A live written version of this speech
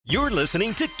You're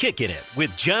listening to Kickin' It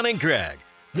with John and Greg.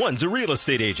 One's a real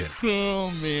estate agent.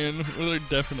 Oh, man. Well, they're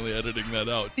definitely editing that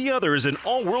out. The other is an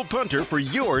all-world punter for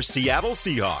your Seattle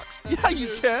Seahawks. Yeah,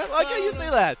 you can. Why can't you say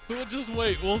that? We'll just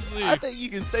wait. We'll see. I think you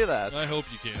can say that. I hope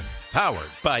you can. Powered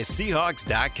by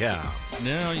Seahawks.com.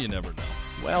 No, you never know.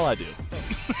 Well, I do.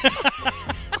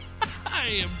 I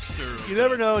am sure. You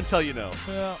never know until you know.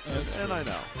 Well, And I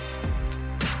know.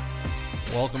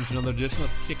 Welcome to another edition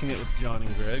of Kicking It with John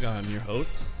and Greg. I'm your host,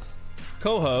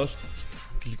 co-host,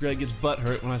 because Greg gets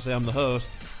butthurt when I say I'm the host.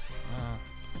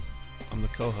 I'm the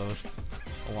co-host,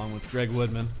 along with Greg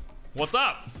Woodman, What's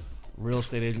up? real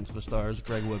estate agent to the stars,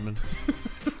 Greg Woodman.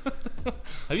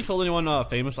 Have you told anyone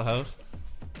famous a house?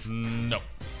 No.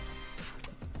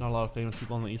 Not a lot of famous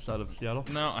people on the east side of Seattle?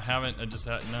 No, I haven't. I just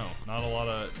had, no. Not a lot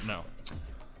of, no.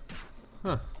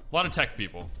 Huh. A lot of tech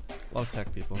people. A lot of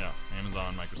tech people. Yeah.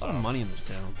 Amazon, A lot of Microsoft. money in this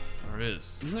town. There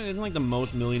is. Isn't like the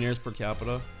most millionaires per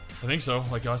capita? I think so.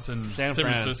 Like us in San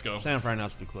Francisco. San Fran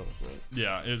has to be close, right?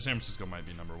 Yeah, San Francisco might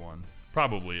be number one.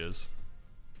 Probably is.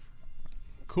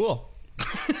 Cool.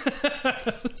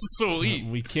 Sweet.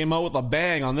 We came out with a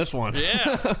bang on this one.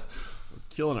 Yeah.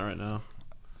 Killing it right now.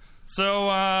 So,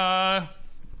 I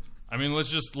mean,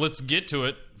 let's get to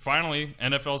it. Finally,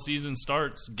 NFL season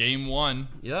starts. Game 1.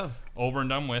 Yeah. Over and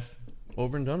done with.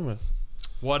 Over and done with.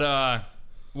 What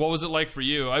was it like for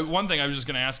you? One thing I was just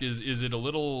going to ask is it a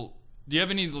little... Do you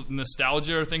have any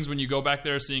nostalgia or things when you go back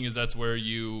there, seeing as that's where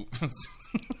you... Did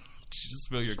you just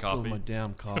spill your Spilled coffee? my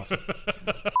damn coffee.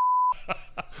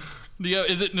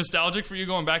 Is it nostalgic for you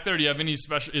going back there? Do you have any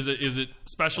special... Is it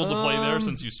special to play there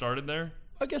since you started there?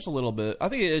 I guess a little bit. I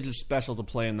think it's just special to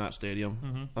play in that stadium.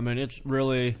 Mm-hmm. I mean, it's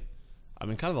really...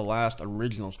 kind of the last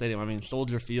original stadium. I mean,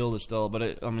 Soldier Field is still...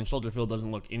 But, Soldier Field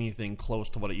doesn't look anything close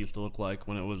to what it used to look like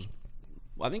when it was...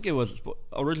 I think it was...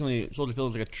 Originally, Soldier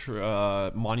Field was like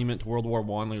a monument to World War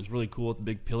I. Like, it was really cool with the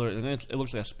big pillar. And it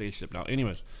looks like a spaceship now.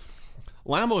 Anyways,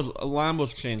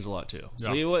 Lambeau's changed a lot, too.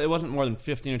 Yeah. It wasn't more than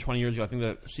 15 or 20 years ago. I think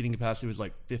the seating capacity was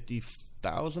like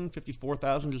 50,000,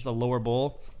 54,000, just a lower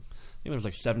bowl. I think there was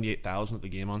like 78,000 at the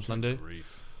game on Sunday.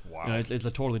 Grief. Wow. You know, it's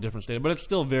a totally different stadium, but it's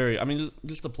still very... I mean,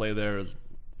 just to play there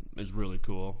is really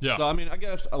cool. Yeah. So, I mean, I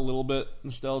guess a little bit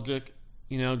nostalgic,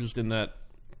 just in that,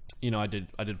 I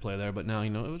did play there, but now,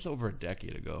 it was over a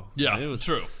decade ago. Yeah, I mean, it was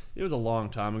true. It was a long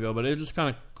time ago, but it's just kind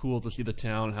of cool to see the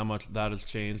town and how much that has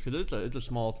changed, because it's a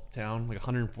small town, like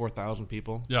 104,000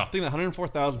 people. Yeah. I think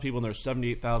 104,000 people, and there's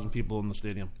 78,000 people in the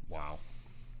stadium. Wow.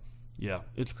 Yeah,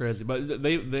 it's crazy, but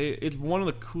it's one of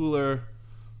the cooler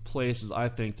places, I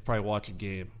think, to probably watch a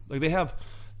game. Like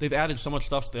they've added so much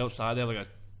stuff to the outside. They have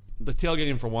the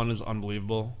tailgating for one is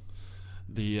unbelievable.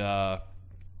 They have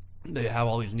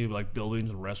all these new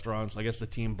buildings and restaurants. I guess the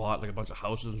team bought a bunch of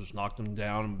houses and just knocked them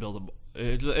down and built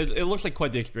it looks like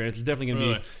quite the experience. It's definitely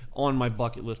going to be on my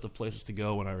bucket list of places to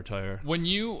go when I retire. When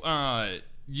you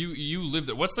live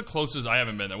there, what's the closest... I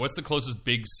haven't been there. What's the closest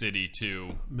big city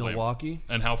to... Milwaukee?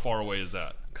 And how far away is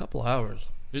that? A couple hours.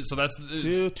 So that's...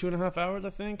 2.5 hours, I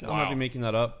think. Wow. I might be making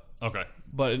that up. Okay.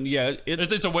 But, yeah,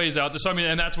 it's a ways out there. So, I mean,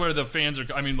 and that's where the fans are...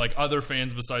 I mean, other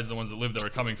fans besides the ones that live there are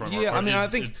coming from. Yeah, I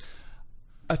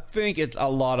think it's a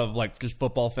lot of just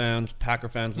football fans, Packer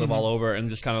fans live all over, and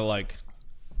just kind of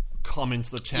come into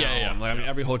the town. Yeah. I mean,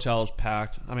 every hotel is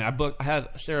packed. I mean, I had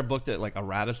Sarah booked at a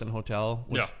Radisson hotel,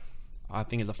 which I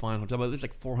think is a fine hotel, but it's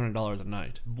 $400 a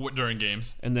night during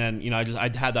games. And then I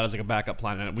had that as a backup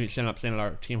plan, and we ended up staying at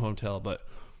our team hotel, but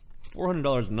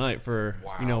 $400 a night for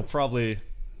probably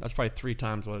that's probably 3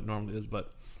 times what it normally is.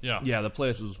 But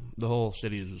the the whole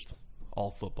city is just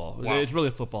all football. Wow. It's really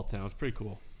a football town. It's pretty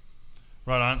cool.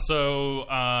 Right on. So,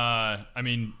 I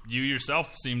mean, you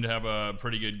yourself seem to have a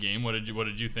pretty good game. What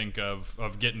did you think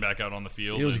of getting back out on the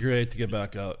field? It was great to get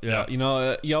back out. Yeah.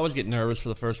 You always get nervous for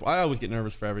the first one. I always get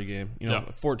nervous for every game.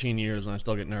 14 years and I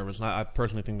still get nervous. And I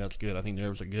personally think that's good. I think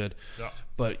nerves are good. Yeah.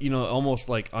 But almost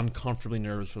uncomfortably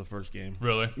nervous for the first game.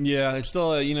 Really? Yeah. It's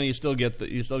still you still get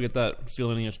that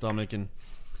feeling in your stomach, and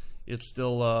it's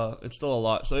still a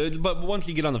lot. So, but once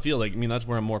you get on the field, that's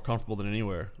where I'm more comfortable than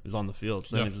anywhere is on the field.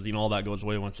 So all that goes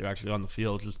away once you're actually on the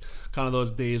field. It's just kind of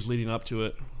those days leading up to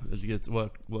it is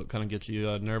what kind of gets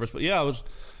you nervous. But yeah,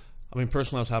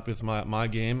 personally, I was happy with my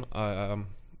game. I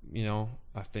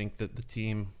think that the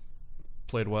team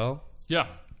played well. Yeah.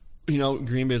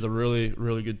 Green Bay is a really,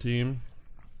 really good team.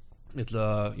 It's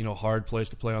a hard place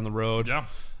to play on the road. Yeah.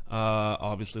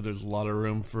 Obviously, there's a lot of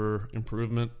room for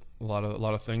improvement. A lot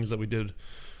of things that we did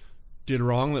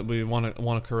wrong that we want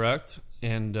to correct,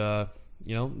 and the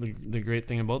great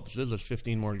thing about this is there's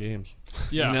 15 more games.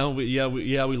 Yeah,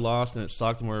 we lost and it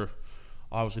sucked, and we're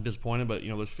obviously disappointed, but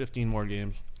there's 15 more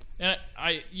games. And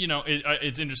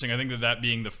it's interesting. I think that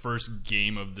being the first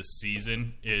game of the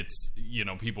season, it's,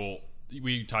 people,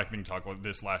 we talked about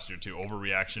this last year too,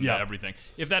 overreaction to everything.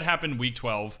 If that happened week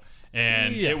 12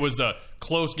 and it was a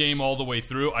close game all the way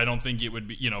through, I don't think it would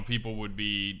be, people would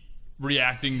be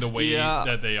reacting the way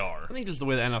that they are. I think just the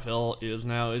way the NFL is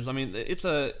now is, it's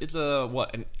a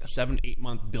 7-8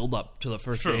 month build up to the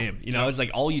first game. It's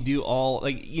like all you do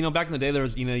back in the day there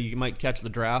was, you might catch the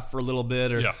draft for a little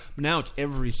bit but now it's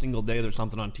every single day there's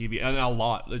something on TV, and a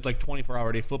lot. It's like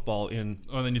 24-hour day football and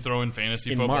then you throw in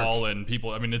fantasy football March. And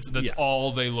people, that's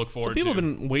all they look forward to. People have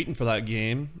been waiting for that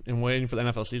game and waiting for the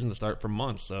NFL season to start for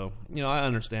months, so I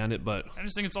understand it, but I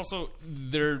just think it's also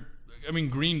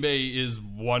Green Bay is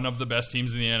one of the best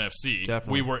teams in the NFC.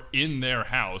 Definitely. We were in their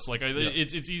house.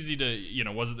 It's easy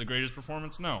to, was it the greatest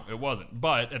performance? No, it wasn't.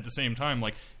 But at the same time,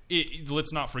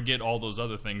 let's not forget all those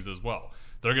other things as well.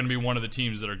 They're going to be one of the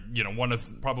teams that are, one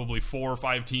of probably 4 or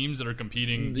 5 teams that are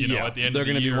competing, at the end of the year. They're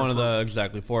going to be one of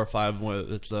the, 4 or 5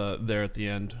 that's there at the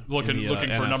end. Looking for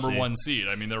NFC. Number 1 seed.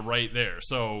 They're right there.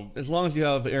 So as long as you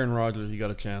have Aaron Rodgers, you got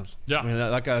a chance. Yeah.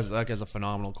 That guy's a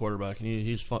phenomenal quarterback, and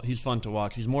he's fun to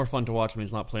watch. He's more fun to watch when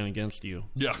he's not playing against you.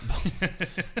 Yeah.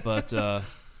 But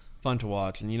fun to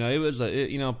watch. And,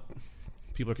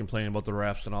 people are complaining about the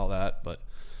refs and all that, but,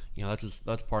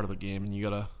 that's part of the game, and you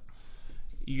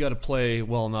got to play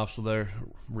well enough so their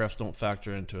refs don't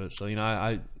factor into it. So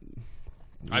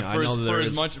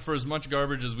for as much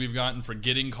garbage as we've gotten for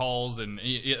getting calls, and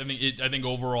I think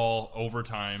overall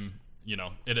overtime,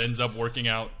 it ends up working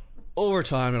out. Over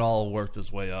time, it all worked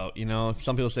its way out.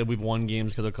 Some people say we've won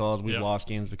games because of calls, we've lost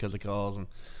games because of calls, and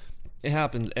it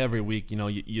happens every week.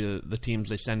 The teams,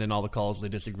 they send in all the calls they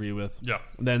disagree with. Yeah.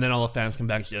 Then all the fans come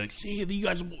back and say, see, you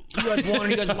guys won,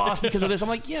 you guys lost because of this. I'm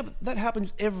like, yeah, but that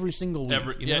happens every single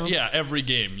week. Every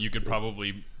game you could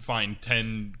probably find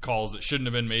 10 calls that shouldn't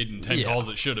have been made and 10 calls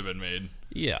that should have been made.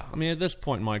 Yeah. At this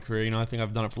point in my career, I think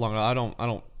I've done it for long. I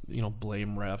don't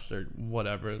blame refs or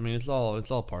whatever. It's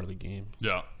all part of the game.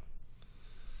 Yeah.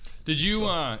 Did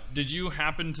you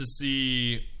happen to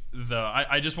see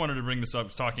I just wanted to bring this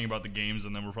up, talking about the games,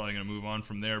 and then we're probably going to move on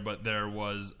from there. But there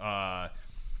was a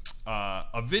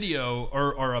video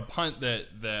or a punt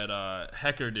that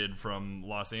Hecker did from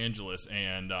Los Angeles,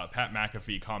 and Pat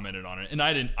McAfee commented on it. And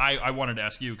I wanted to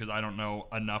ask you, because I don't know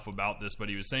enough about this, but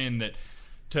he was saying that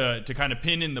to kind of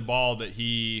pin in the ball, that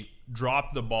he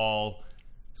dropped the ball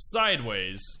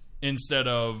sideways instead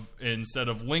of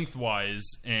lengthwise,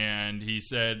 and he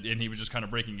said, and he was just kind of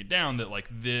breaking it down, that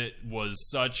that was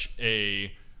such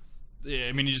a,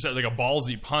 he just said a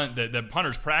ballsy punt, that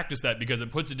punters practice that because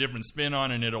it puts a different spin on,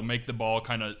 and it'll make the ball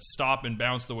kind of stop and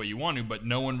bounce the way you want to, but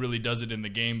no one really does it in the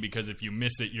game, because if you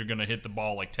miss it, you're going to hit the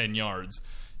ball 10 yards.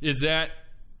 Is that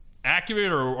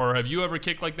accurate, or have you ever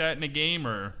kicked like that in a game?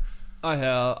 Or I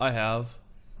have.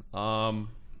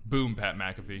 Boom, Pat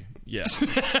McAfee. Yeah.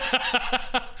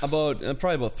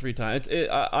 Probably about 3 times.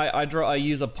 I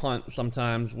use a punt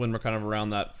sometimes when we're kind of around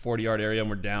that 40-yard area and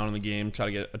we're down in the game, try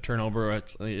to get a turnover.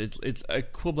 It's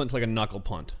equivalent to a knuckle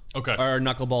punt. Okay. Or a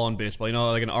knuckleball in baseball.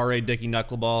 Like an R.A. Dickey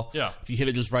knuckleball. Yeah. If you hit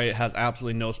it just right, it has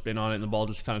absolutely no spin on it, and the ball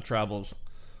just kind of travels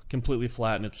completely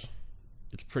flat, and it's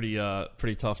pretty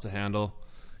tough to handle.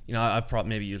 I've probably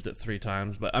maybe used it 3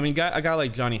 times. But, a guy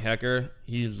like Johnny Hecker,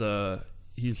 he's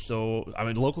so,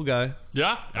 local guy.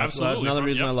 Yeah, absolutely. Another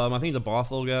reason I love him. I think he's a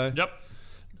Bothell guy. Yep.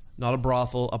 Not a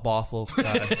brothel, a Bothell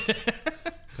guy.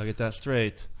 Gotta get that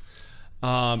straight.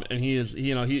 And he's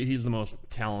the most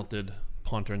talented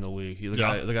punter in the league.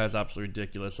 The guy's absolutely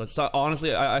ridiculous.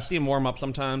 Honestly, I see him warm up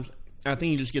sometimes, and I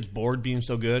think he just gets bored being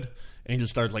so good, and he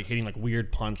just starts hitting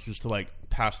weird punts just to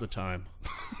pass the time.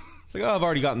 It's I've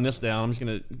already gotten this down. I'm just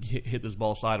gonna hit this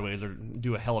ball sideways, or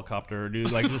do a helicopter, or do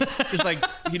just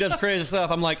he does crazy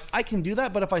stuff. I'm like, I can do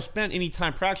that, but if I spent any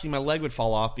time practicing, my leg would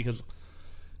fall off because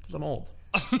I'm old.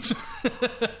 But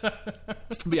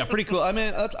yeah, pretty cool.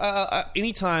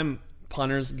 Anytime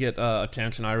punters get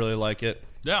attention, I really like it.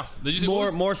 Yeah,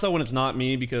 more so when it's not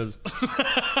me, because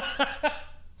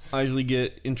I usually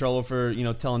get in trouble for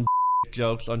telling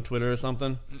jokes on Twitter or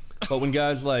something. But when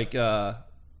guys like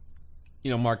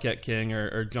Marquette King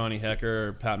or Johnny Hecker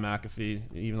or Pat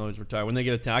McAfee, even though he's retired, when they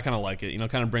get attention, I kind of like it.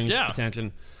 Kind of brings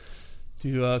attention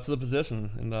to the position,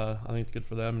 and I think it's good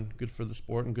for them, and good for the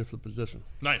sport, and good for the position.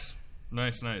 Nice.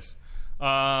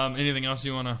 Anything else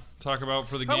you want to talk about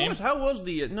for the game? How was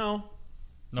the no?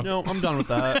 I'm done with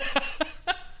that.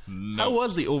 No. How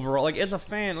was the overall? As a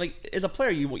fan, as a player,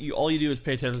 you all you do is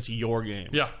pay attention to your game.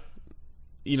 Yeah.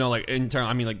 In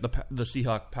turn, the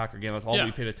Seahawks Packer game, that's all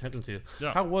we paid attention to.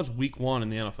 Yeah. How was week 1 in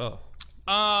the NFL?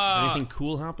 Did anything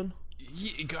cool happen?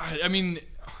 God,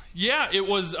 Yeah, it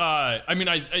was. I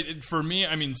mean, for me,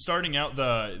 I mean, starting out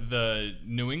the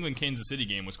New England Kansas City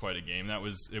game was quite a game. It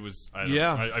was. I don't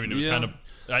know. I mean, it was kind of.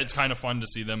 It's kind of fun to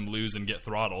see them lose and get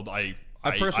throttled. I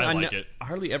personally like it. I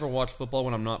hardly ever watch football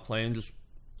when I'm not playing. Just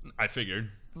I figured.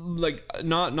 Like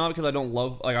not because I don't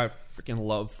love, like, I freaking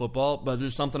love football, but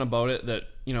there's something about it that,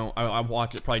 you know, I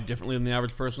watch it probably differently than the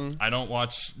average person. I don't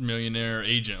watch Millionaire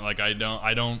Agent. Like I don't.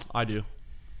 I do.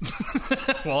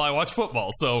 Well, I watch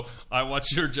football, so I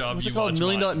watch your job. What's you it called?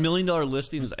 watch Million Dollar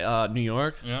Listings, New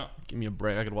York. Yeah. Give me a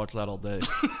break. I could watch that all day.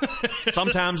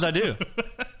 Sometimes I do.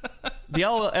 The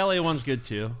LA one's good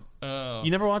too.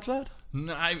 You never watch that?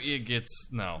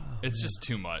 No, it's just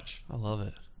too much. I love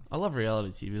it. I love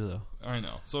reality TV though. I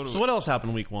know. So what else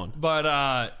happened week 1? But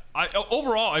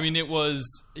overall, I mean, it was,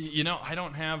 you know, I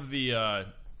don't have the.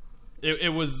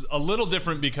 It was a little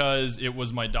different because it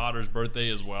was my daughter's birthday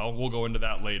as well. We'll go into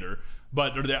that later.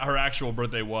 But her actual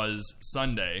birthday was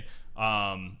Sunday.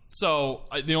 So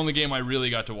the only game I really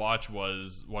got to watch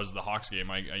was the Hawks game.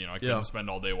 I couldn't spend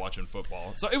all day watching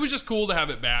football. So it was just cool to have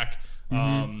it back.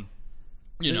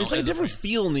 You know, it's like a different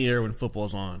feel in the air when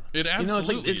football's on. It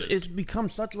absolutely is. It's become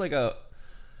such like a,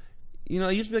 you know,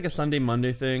 it used to be like a Sunday,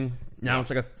 Monday thing. Now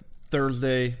it's like a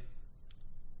Thursday,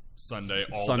 Sunday,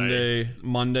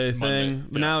 Monday thing.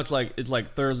 But now it's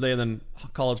like Thursday and then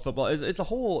college football. It's like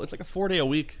a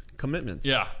 4-day-a-week commitment.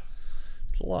 Yeah.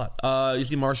 It's a lot. You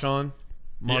see Marshawn?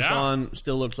 Marshawn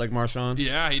still looks like Marshawn.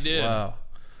 Yeah, he did. Wow.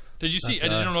 Did you see? I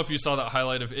don't know if you saw that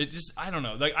highlight of it. Just I don't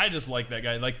know. Like I just like that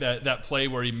guy. Like that play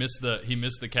where he missed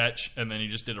the catch and then he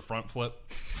just did a front flip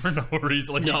for no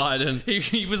reason. Like, no, I didn't.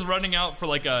 He was running out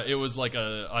for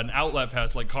an outlet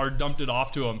pass. Like Carr dumped it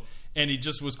off to him and he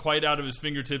just was quite out of his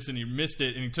fingertips and he missed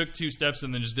it and he took 2 steps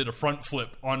and then just did a front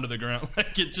flip onto the ground.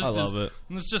 Like it just. I love it.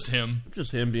 It's just him.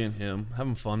 Just him being him,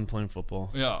 having fun playing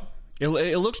football. Yeah. It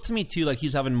looks to me too like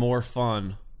he's having more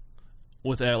fun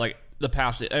with like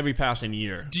every passing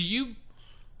year. Do you?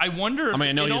 I wonder. If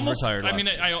I know he's retired. I mean,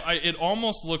 it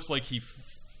almost looks like he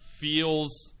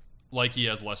feels like he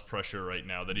has less pressure right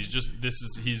now. That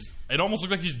it almost looks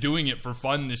like he's doing it for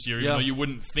fun this year. Even though you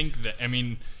wouldn't think that. I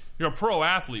mean, you're a pro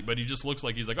athlete, but he just looks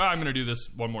like he's like, I'm going to do this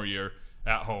one more year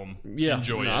at home. Yeah,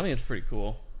 enjoy it. I think it's pretty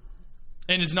cool.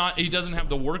 And it's not. He doesn't have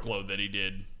the workload that he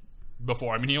did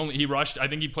before. I mean, he rushed. I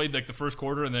think he played like the first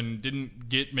quarter and then didn't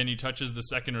get many touches the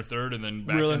second or third, and then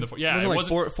back in the it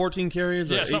wasn't 14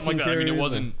 carries. Or something like that. I mean,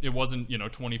 it wasn't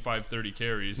 25-30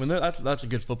 carries. I mean, that's a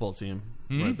good football team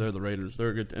right there. The Raiders,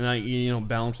 they're good, and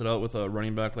balance it out with a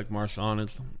running back like Marshawn.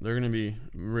 They're going to be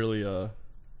really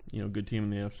good team in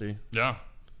the AFC. Yeah.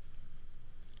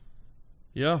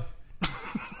 Yeah.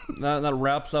 that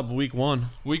wraps up week 1.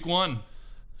 Week 1.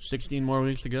 16 more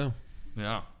weeks to go.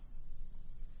 Yeah.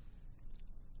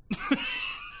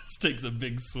 This takes a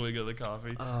big swig of the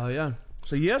coffee. Yeah.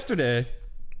 So yesterday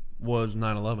was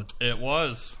 9/11. It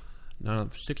was.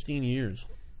 16 years.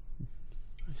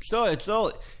 So it's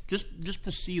all just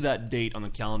to see that date on the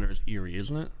calendar is eerie,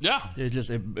 isn't it? Yeah.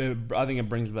 I think it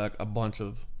brings back a bunch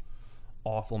of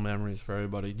awful memories for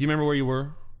everybody. Do you remember where you were?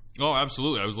 Oh,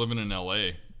 absolutely. I was living in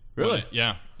L.A. Really?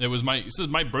 Yeah.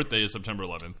 My birthday is September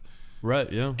 11th.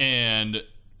 Right. Yeah. And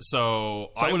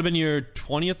so that would have been your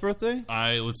 20th birthday?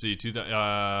 Let's see,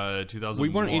 2001. We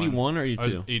weren't 81 or 82? I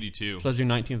was 82. So that's your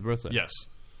 19th birthday? Yes.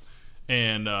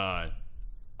 And I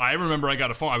remember I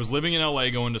got a phone. I was living in L.A.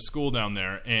 going to school down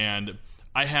there, and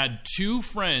I had 2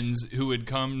 friends who had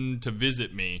come to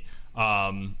visit me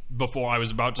before I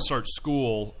was about to start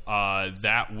school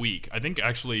that week. I think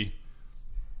actually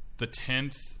the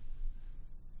 10th.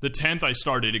 The 10th I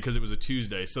started it because it was a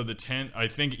Tuesday. So the 10th, I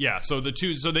think, yeah. So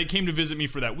they came to visit me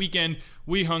for that weekend.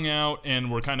 We hung out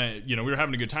and we're kind of, we were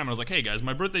having a good time. I was like, hey guys,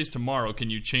 my birthday's tomorrow. Can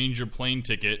you change your plane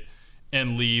ticket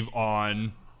and leave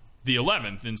on the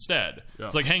 11th instead? Yeah.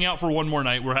 It's like, hang out for one more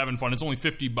night. We're having fun. It's only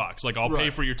 $50. Like, I'll pay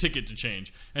for your ticket to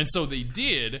change. And so they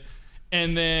did.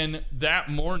 And then that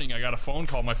morning, I got a phone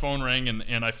call. My phone rang,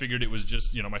 and I figured it was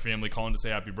just my family calling to say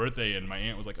happy birthday. And my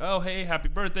aunt was like, "Oh, hey, happy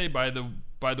birthday! By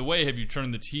the way, have you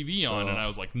turned the TV on?" And I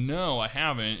was like, "No, I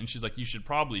haven't." And she's like, "You should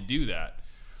probably do that."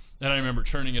 And I remember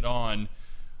turning it on,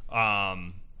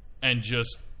 and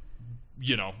just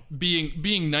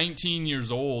being 19 years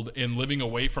old and living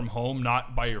away from home,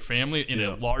 not by your family in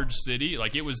a large city.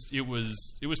 Like it was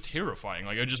terrifying.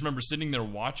 Like I just remember sitting there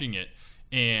watching it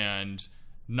and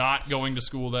not going to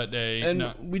school that day.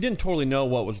 And we didn't totally know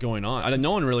what was going on.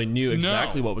 No one really knew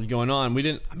exactly what was going on. We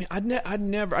didn't. I mean, I'd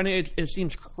never. I mean, it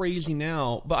seems crazy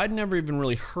now, but I'd never even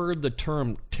really heard the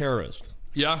term terrorist.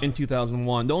 Yeah. In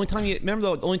 2001, the only time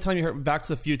you heard Back to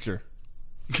the Future,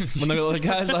 when the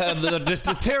guys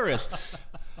the terrorist.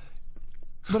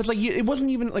 But it's like it wasn't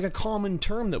even like a common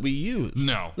term that we used.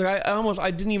 No. Like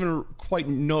I didn't even quite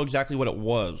know exactly what it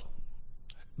was.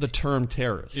 The term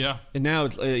terrorist. Yeah. And now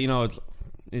it's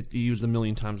it's used a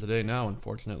million times a day now,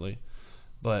 unfortunately.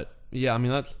 But yeah, I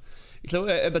mean that's so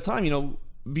at the time,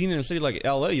 being in a city like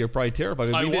LA, you're probably terrified.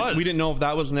 We didn't know if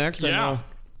that was next. Yeah. I know,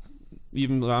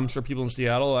 even I'm sure people in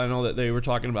Seattle, I know that they were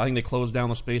talking about. I think they closed down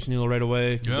the Space Needle right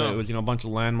away because it was a bunch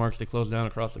of landmarks they closed down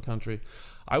across the country.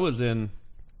 I was in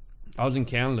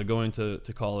Canada going to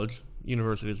college,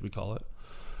 university as we call it.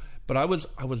 But I was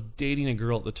dating a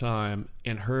girl at the time,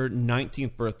 and her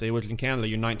 19th birthday, which in Canada,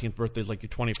 your 19th birthday is like your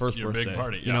 21st birthday. Your big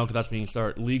party, because that's when you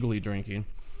start legally drinking.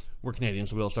 We're Canadian,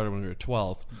 so we all started when we were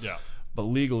 12. Yeah. But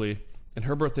legally, and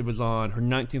her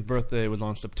 19th birthday was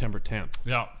on September 10th.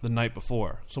 Yeah. The night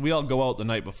before. So we all go out the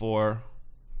night before,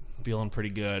 feeling pretty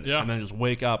good. Yeah. And then just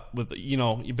wake up with,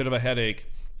 a bit of a headache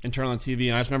and turn on the TV.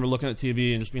 And I just remember looking at the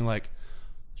TV and just being like,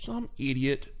 some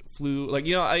idiot flew,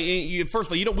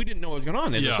 first of all, we didn't know what was going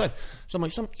on, as I said. So I'm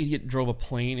like, some idiot drove a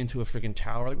plane into a freaking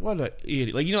tower. Like, what an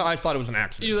idiot. I thought it was an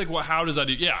accident. You're like, well, how does that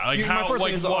do? Yeah, like how, my first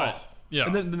like thing is, what? Oh. Yeah.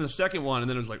 And then the second one, and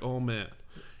then it was like, oh man.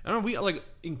 I don't know,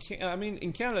 in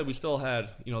Canada we still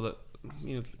had,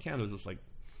 Canada's just like,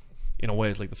 in a way,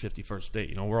 it's like the 51st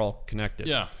state. We're all connected.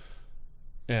 Yeah.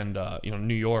 And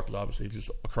New York is obviously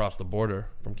just across the border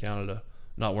from Canada,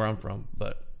 not where I'm from,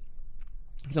 but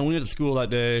so we went to school that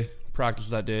day, practice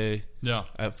that day. Yeah.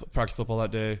 I practiced football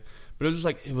that day, but it was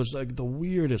like the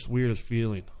weirdest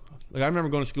feeling. Like I remember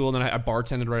going to school, and then I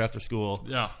bartended right after school.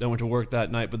 Yeah. Then went to work that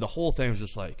night, but the whole thing was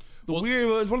just like it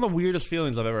was one of the weirdest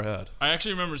feelings I've ever had. I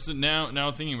actually remember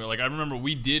now thinking about it, I remember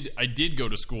I did go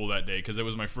to school that day because it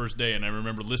was my first day, and I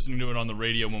remember listening to it on the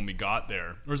radio when we got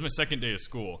there. It was my second day of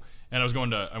school, and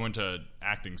I went to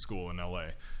acting school in LA,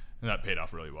 and that paid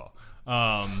off really well.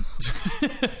 But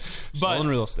in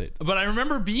real estate. But I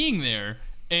remember being there,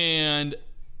 and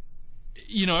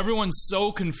everyone's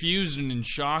so confused and in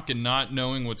shock and not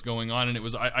knowing what's going on. And it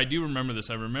was I do remember this.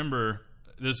 I remember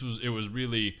it was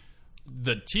really,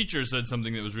 the teacher said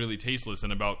something that was really tasteless,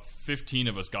 and about 15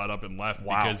 of us got up and left.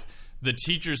 Wow. Because the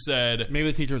teacher said,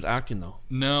 maybe the teacher was acting though.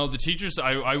 No, the teacher said,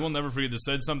 I will never forget this,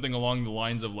 said something along the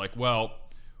lines of like, well,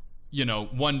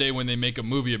 one day when they make a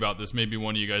movie about this, maybe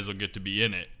one of you guys will get to be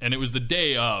in it. And it was the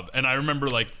day of, and I remember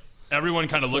like everyone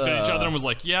kind of looked at each other and was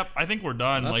like, yep, I think we're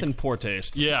done. That's like in poor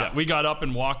taste. Yeah, we got up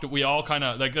and walked. We all kind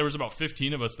of, like, there was about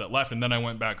 15 of us that left, and then I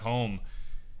went back home.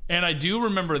 And I do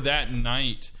remember that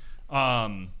night,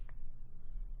 or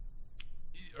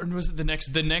was it the next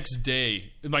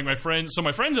day? Like my friends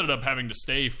ended up having to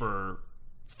stay for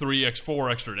 4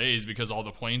 extra days because all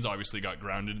the planes obviously got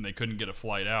grounded and they couldn't get a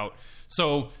flight out.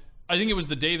 So I think it was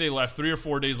the day they left, 3 or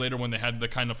 4 days later, when they had the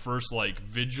kind of first like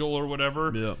vigil or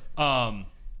whatever. Yeah.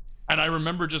 And I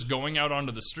remember just going out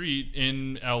onto the street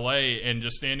in LA and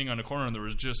just standing on a corner, and there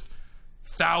was just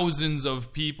thousands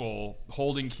of people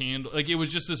holding candles. Like, it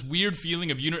was just this weird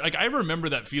feeling of unity. Like, I remember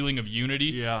that feeling of unity.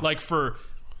 Yeah. Like,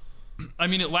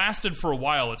 it lasted for a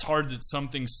while. It's hard that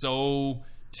something so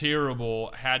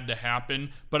terrible had to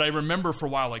happen. But I remember for a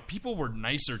while, like, people were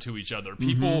nicer to each other.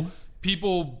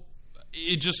 People,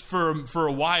 it just, for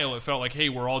a while, it felt like, hey,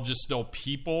 we're all just still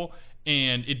people.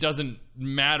 And it doesn't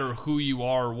matter who you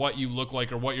are, or what you look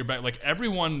like, or what you're back. Like,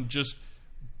 everyone just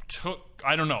took.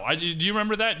 I don't know. Do you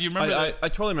remember that? Do you remember that? I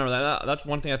totally remember that. That's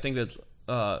one thing I think that's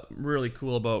really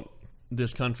cool about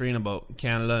this country and about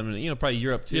Canada, and probably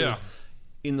Europe too. Yeah.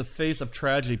 In the face of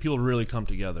tragedy, people really come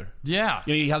together. Yeah.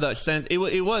 You have that sense. It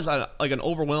was like an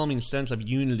overwhelming sense of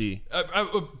unity.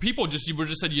 People just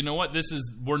said, you know what,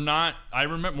 we're not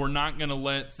going to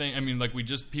let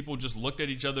people just looked at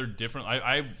each other different.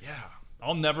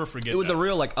 I'll never forget. It was that. a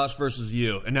real like us versus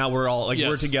you, and now we're all like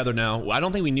we're together now. I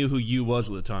don't think we knew who you was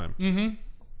at the time. Mm-hmm.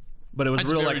 But it was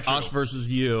That's real very like true. us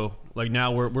versus you. Like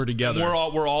now we're together. We're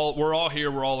all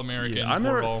here. We're all Americans. Yeah,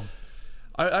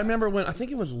 I remember when I think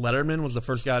it was Letterman was the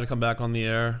first guy to come back on the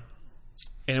air,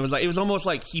 and it was almost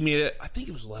like he made it. I think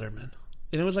it was Letterman,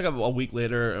 and it was like a week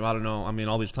later. I don't know. I mean,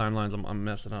 all these timelines I'm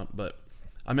messing up, but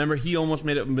I remember he almost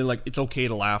made it and be like, it's okay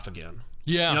to laugh again.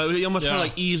 Yeah, he almost kind of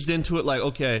like eased into it. Like,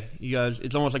 okay, you guys,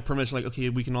 it's almost like permission. Like, okay,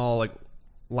 we can all like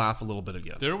laugh a little bit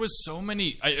again. There was so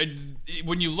many.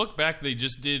 When you look back, they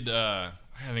just did. I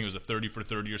think it was a 30 for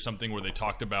 30 or something where they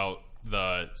talked about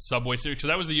the Subway Series, because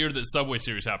that was the year that Subway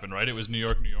Series happened, right? It was New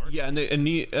York. Yeah,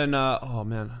 and oh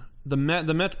man, the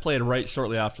Mets played right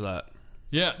shortly after that.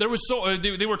 Yeah, there was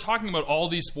they were talking about all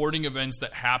these sporting events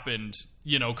that happened,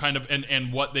 kind of,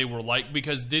 and what they were like,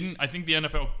 because I think the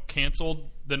NFL canceled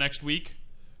the next week?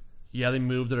 Yeah, they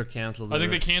moved it or canceled it. I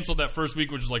think they canceled that first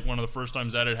week, which is like one of the first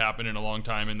times that had happened in a long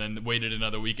time, and then waited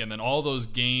another week, and then all those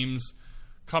games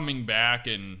coming back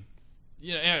and.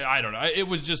 Yeah, I don't know. It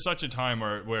was just such a time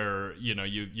where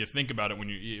you think about it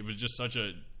it was just such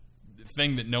a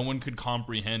thing that no one could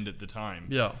comprehend at the time.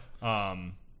 Yeah.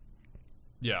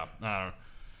 Yeah. I don't know.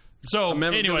 So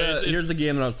anyway, here's the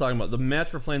game that I was talking about. The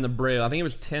Mets were playing the Braves. I think it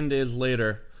was 10 days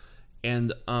later,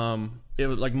 and it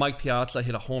was like Mike Piazza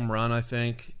hit a home run, I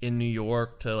think, in New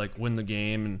York to like win the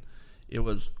game, and it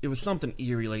was something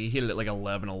eerie. Like he hit it at like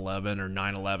 11-11 or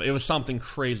 9-11. It was something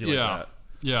crazy like that.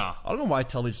 Yeah. I don't know why I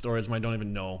tell these stories when I don't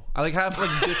even know. I like have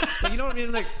like you know what I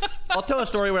mean? Like I'll tell a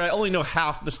story where I only know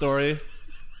half the story,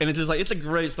 and it's just like it's a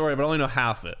great story, but I only know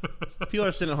half it. People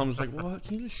are sitting at home just like, "What?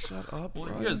 Can you just shut up?" What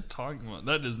are you guys talking about?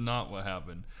 That is not what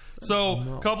happened.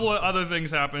 So a couple of other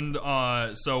things happened.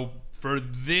 So for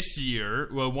this year,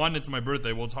 well, one, it's my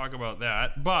birthday. We'll talk about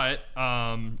that. But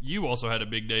you also had a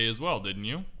big day as well, didn't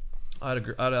you? I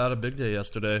had a big day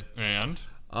yesterday. And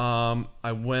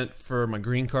I went for my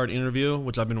green card interview,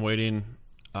 which I've been waiting.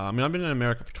 I've been in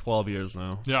America for 12 years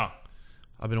now. Yeah.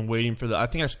 I've been waiting for I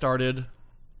think I started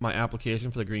my application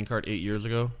for the green card 8 years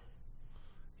ago.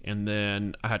 And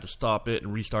then I had to stop it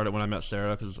and restart it when I met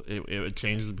Sarah because it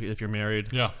changes if you're married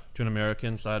to an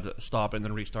American. So I had to stop it and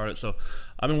then restart it. So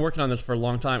I've been working on this for a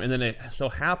long time. And then it so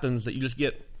happens that you just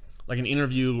get like an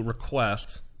interview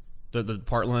request that the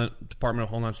Department of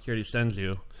Homeland Security sends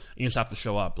you. You just have to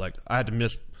show up. Like I had to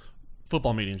miss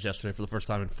football meetings yesterday for the first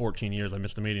time in 14 years. I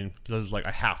missed a meeting because I was like,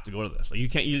 I have to go to this. Like you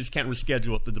just can't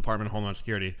reschedule with the Department of Homeland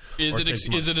Security. Is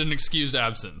it an excused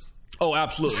absence? Oh,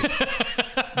 absolutely.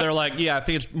 They're like, yeah, I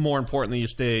think it's more important that you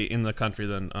stay in the country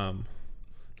than come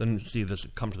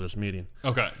to this meeting.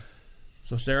 Okay.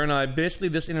 So Sarah and I, basically,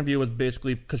 this interview was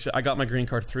basically because I got my green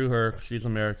card through her. She's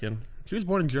American. She was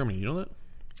born in Germany. You know that?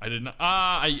 I did not.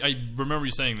 I remember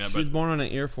you saying that. She was born on an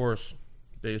Air Force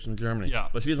base in Germany. Yeah.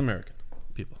 But she's American.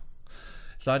 People.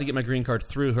 So I had to get my green card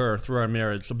through her, through our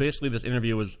marriage. So basically, this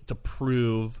interview was to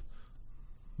prove,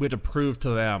 we had to prove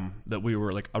to them that we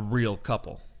were like a real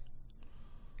couple.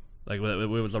 Like it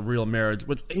was a real marriage.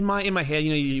 Which in my head,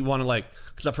 you want to like,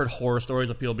 because I've heard horror stories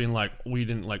of people being like, we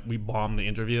bombed the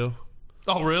interview.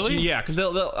 Oh, really? Yeah, because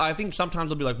I think sometimes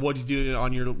they'll be like, what'd you do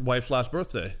on your wife's last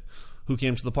birthday? Who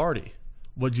came to the party?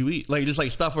 What'd you eat? Like just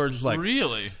like stuff where it's just like,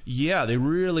 really? Yeah, they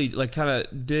really like kind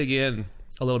of dig in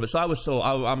a little bit. So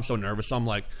I'm so nervous. So I'm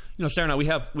like, Sarah and I,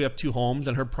 we have two homes,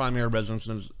 and her primary residence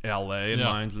is L.A. and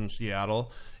mine's in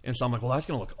Seattle. And so I'm like, well, that's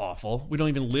gonna look awful. We don't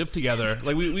even live together.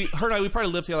 Like her and I, we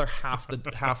probably live together half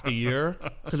the year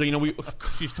because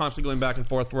she's constantly going back and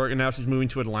forth to work, and now she's moving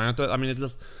to Atlanta. I mean,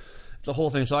 it's a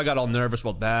whole thing. So I got all nervous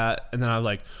about that, and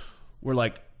then we're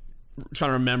like trying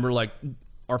to remember like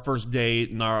our first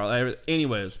date and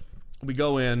anyways, we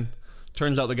go in.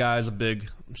 Turns out the guy's a big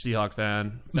Seahawk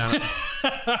fan. Not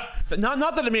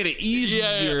that it made it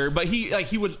easier, but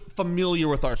he was familiar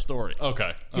with our story.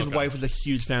 Okay. His wife was a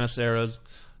huge fan of Sarah's.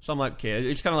 So I'm like, okay,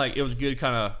 it's kind of like, it was good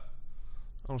kind of,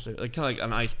 I don't say, like kind of like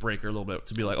an icebreaker a little bit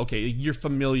to be like, okay, you're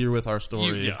familiar with our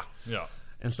story. Yeah.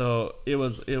 And so it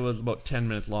was about 10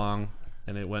 minutes long,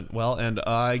 and it went well. And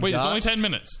Wait, it's only 10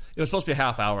 minutes? It was supposed to be a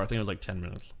half hour. I think it was like 10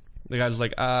 minutes. The guy was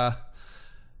like,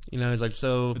 he's like,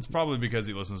 so... It's probably because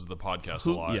he listens to the podcast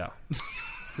a lot. Yeah.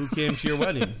 Who came to your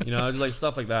wedding? Like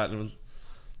stuff like that. And it was...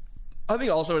 I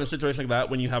think also in a situation like that,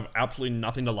 when you have absolutely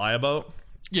nothing to lie about...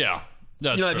 Yeah.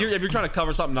 That's true. If you're trying to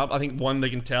cover something up, I think one, they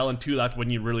can tell, and two, that's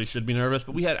when you really should be nervous.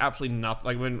 But we had absolutely nothing.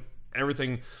 Like when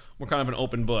everything, we're kind of an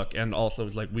open book, and also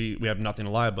it's like we have nothing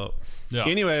to lie about. Yeah.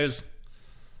 Anyways,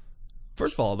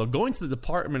 first of all, though, going to the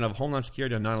Department of Homeland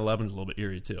Security on 9/11 is a little bit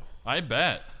eerie too. I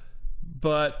bet.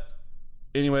 But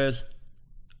anyways,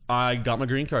 I got my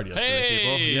green card yesterday,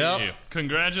 people. Yep.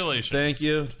 Congratulations. Thank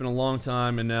you. It's been a long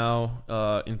time, and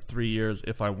now in 3 years,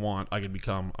 if I want, I could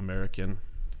become American.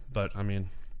 But I mean,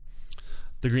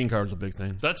 the green card is a big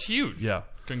thing. That's huge. Yeah.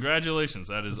 Congratulations.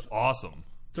 That is awesome.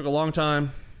 Took a long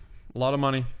time, a lot of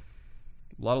money,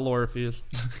 a lot of lawyer fees.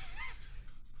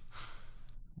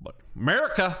 But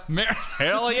America,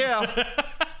 hell yeah.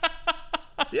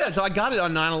 Yeah, so I got it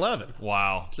on 9/11.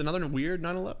 Wow. It's another weird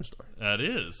 9/11 story. That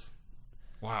is.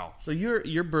 Wow. So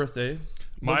your birthday.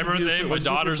 My birthday, my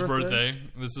daughter's birthday.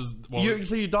 This is...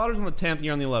 So your daughter's on the 10th and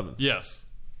you're on the 11th. Yes.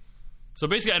 So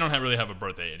basically, I don't really have a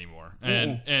birthday anymore.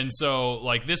 And so,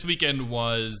 like, this weekend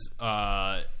was...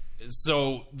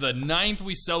 so the 9th,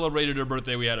 we celebrated her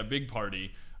birthday. We had a big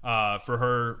party for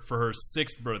her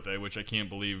 6th birthday, which I can't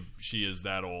believe she is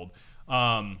that old.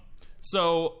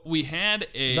 So we had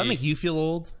a... Does that make you feel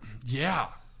old? Yeah.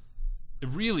 It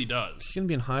really does. She's going to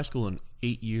be in high school in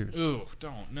 8 years. Ooh,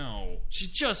 don't know. She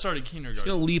just started kindergarten. She's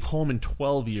going to leave home in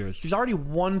 12 years. She's already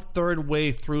 1/3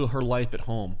 way through her life at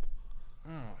home.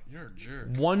 Oh, you're a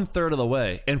jerk. 1/3 of the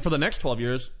way. And for the next 12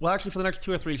 years, well, actually, for the next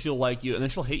 2 or 3, she'll like you, and then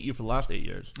she'll hate you for the last 8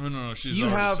 years. No, she's You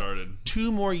already have started.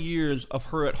 2 more years of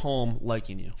her at home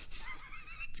liking you.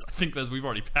 I think we've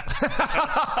already passed.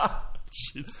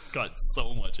 She's got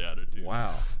so much attitude.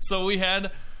 Wow. So we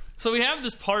have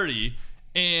this party,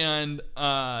 and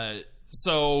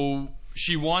so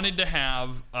she wanted to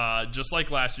have, just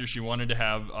like last year, she wanted to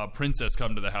have Princess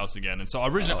come to the house again. And so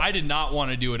originally, I did not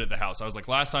want to do it at the house. I was like,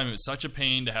 last time it was such a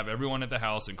pain to have everyone at the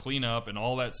house and clean up and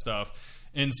all that stuff.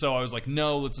 And so I was like,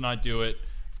 no, let's not do it.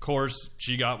 Of course,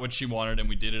 she got what she wanted, and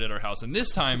we did it at our house. And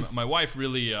this time, my wife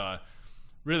really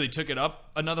took it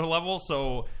up another level.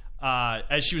 So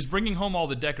as she was bringing home all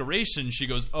the decorations, she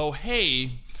goes, "Oh,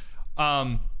 hey,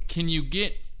 can you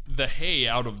get the hay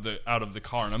out of the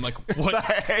car?" And I'm like, "What?"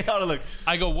 Hey, out of the...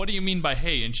 I go, "What do you mean by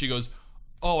hay?" And she goes,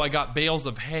 "Oh, I got bales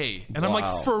of hay." And I'm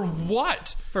Wow. like, "For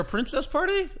what?" For a princess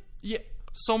party? Yeah.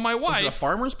 So my Is wife, it a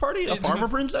farmer's party? A farmer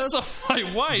princess? So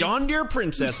my wife, John Deere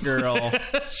princess girl.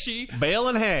 she Bale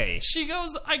and hay. She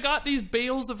goes, "I got these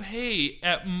bales of hay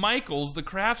at Michael's, the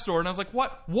craft store." And I was like,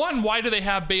 "What? One, why do they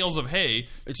have bales of hay?"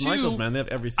 It's 2, Michael's, man. They have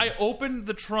everything. I opened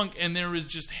the trunk and there is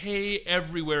just hay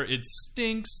everywhere. It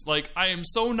stinks. Like, I am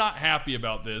so not happy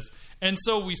about this. And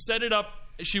so we set it up.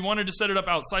 She wanted to set it up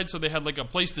outside so they had like a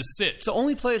place to sit. It's the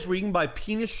only place where you can buy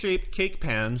penis-shaped cake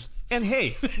pans. And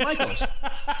hey, Michael's.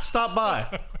 Stop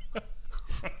by.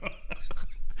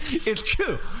 It's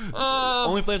true.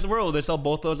 Only place in the world where they sell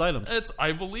both those items.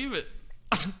 I believe it.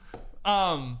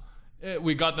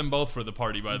 We got them both for the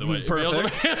party, by the way.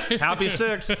 Perfect. Happy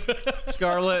 6th,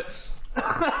 Scarlett.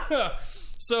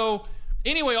 So,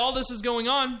 anyway, all this is going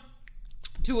on.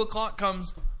 2:00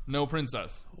 comes, no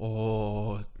princess.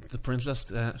 Oh, the princess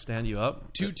stand you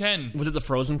up? 2:10. Was it the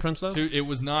Frozen princess? It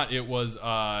was not. It was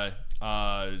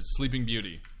Sleeping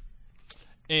Beauty.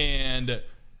 And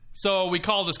so we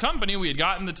called this company. We had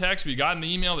gotten the text. We had gotten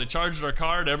the email. They charged our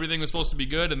card. Everything was supposed to be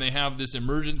good. And they have this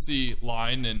emergency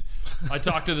line. And I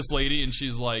talked to this lady, and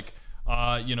she's like,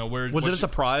 where... Was it a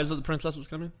surprise that the princess was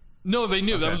coming? No, they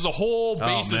knew. Okay. That was the whole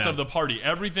basis man. of the party.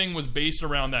 Everything was based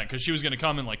around that because she was going to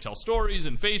come and like tell stories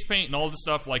and face paint and all this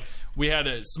stuff. Like, we had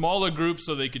a smaller group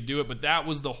so they could do it, but that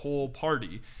was the whole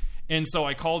party. And so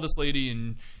I called this lady,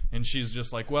 and she's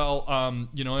just like, "Well,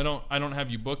 I don't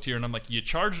have you booked here." And I'm like, "You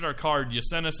charged our card. You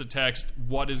sent us a text.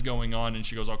 What is going on?" And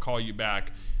she goes, "I'll call you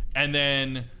back." And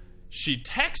then she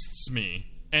texts me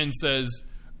and says,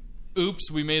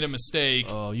 "Oops, we made a mistake."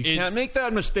 Oh, you can't make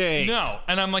that mistake. No.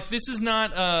 And I'm like, this is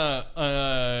not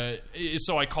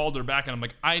so I called her back and I'm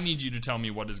like, "I need you to tell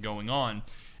me what is going on."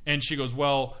 And she goes,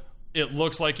 "Well, it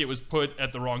looks like it was put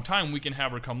at the wrong time. We can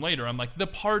have her come later." I'm like, "The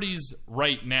party's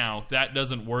right now. That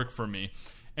doesn't work for me."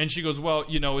 And she goes, "Well,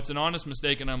 it's an honest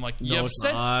mistake." And I'm like, "No, it's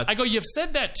not." I go, "You've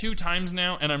said that 2 times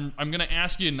now, and I'm going to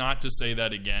ask you not to say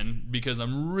that again because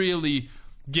I'm really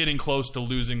getting close to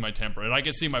losing my temper." And I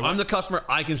can see my wife. I'm the customer.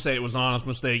 I can say it was an honest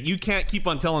mistake. You can't keep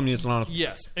on telling me it's an honest mistake.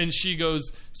 Yes. And she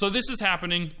goes, "So this is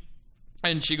happening."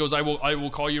 And she goes, I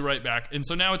will call you right back." And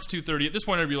so now it's 2:30. At this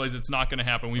point, I realize it's not going to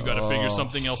happen. We've got to figure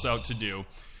something else out to do.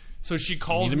 So she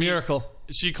calls Need a miracle.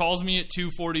 She calls me at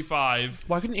 2:45.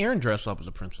 Why couldn't Erin dress up as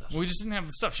a princess? We just didn't have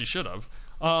the stuff. She should have.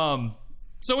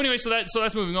 So anyway, so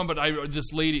that's moving on. But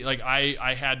this lady, like,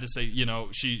 I had to say,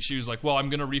 she was like, "Well, I'm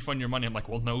going to refund your money." I'm like,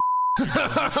 "Well, no."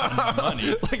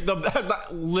 Money. Like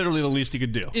that's literally the least you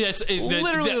could do. It's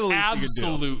literally the least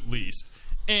absolute least.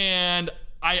 And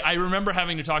I remember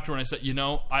having to talk to her, and I said,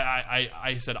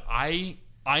 I said, I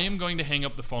am going to hang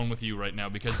up the phone with you right now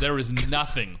because there is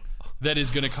nothing that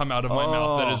is going to come out of my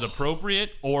mouth that is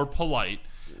appropriate or polite.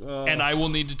 And I will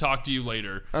need to talk to you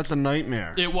later. That's a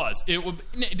nightmare. It was.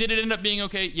 Did it end up being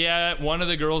okay? Yeah, one of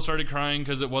the girls started crying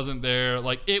because it wasn't there.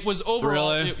 Like, it was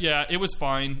overall. Really? It was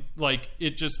fine. Like,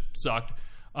 it just sucked.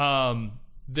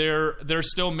 They're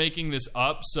still making this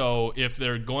up. So if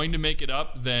they're going to make it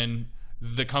up, then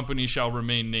the company shall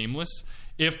remain nameless.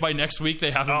 If by next week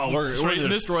they haven't we're going to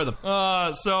destroy them.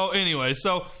 So anyway,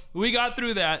 so we got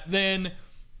through that. Then.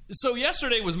 So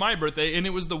yesterday was my birthday, and it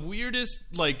was the weirdest,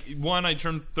 I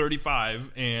turned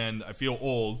 35, and I feel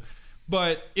old,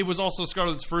 but it was also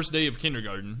Scarlett's first day of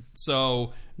kindergarten,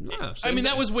 so,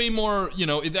 that was way more,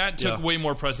 that took way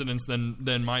more precedence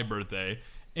than my birthday,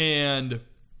 and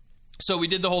so we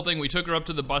did the whole thing. We took her up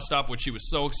to the bus stop, which she was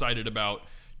so excited about,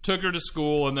 took her to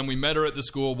school, and then we met her at the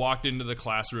school, walked into the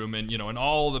classroom, and and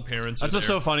all the parents. That's what's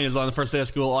so funny is on the first day of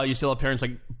school, all you still have parents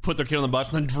put their kid on the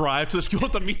bus and then drive to the school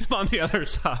to meet them on the other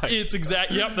side. It's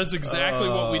that's exactly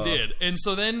what we did. And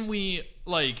so then we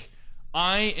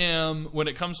I am, when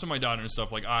it comes to my daughter and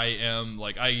stuff, like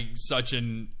I such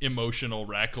an emotional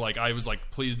wreck. Like I was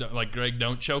like, please don't, like Greg,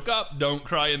 don't choke up, don't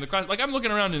cry in the class. Like I'm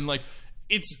looking around and like,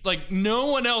 it's like no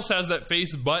one else has that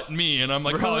face but me. And I'm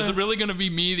like, oh, is it really going to be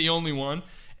me, the only one?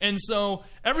 And so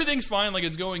everything's fine, like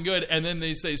it's going good. And then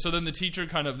they say, so then the teacher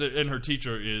and her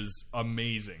teacher is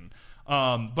amazing.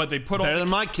 But they put better than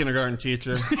my kindergarten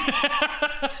teacher.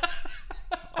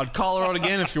 I'd call her out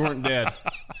again if she weren't dead.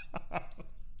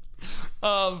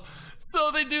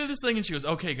 So they do this thing, and she goes,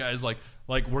 "Okay, guys, like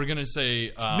we're gonna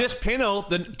say Miss Pino,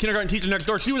 the kindergarten teacher next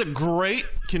door. She was a great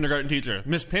kindergarten teacher.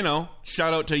 Miss Pino,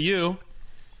 shout out to you.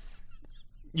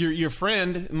 Your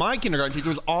friend, my kindergarten teacher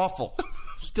was awful.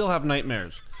 Still have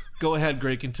nightmares. Go ahead,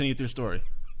 Greg. Continue with your story.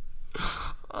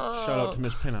 Shout out to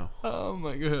Miss Pino. Oh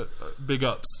my god, big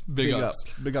ups, big ups,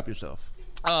 big up yourself.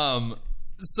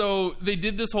 So they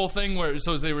did this whole thing where,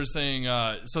 so they were saying,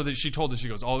 so that she told us, she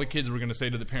goes, all the kids were going to say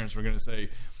to the parents, we're going to say,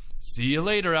 see you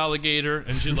later, alligator.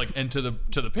 And she's like, and to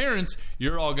the parents,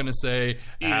 you're all going to say,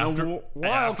 after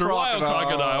wild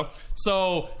crocodile.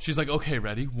 So she's like, okay,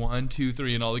 ready? 1, 2,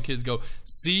 3. And all the kids go,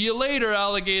 see you later,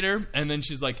 alligator. And then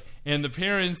she's like, and the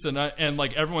parents and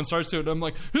like everyone starts to it. And I'm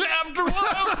like, after wild.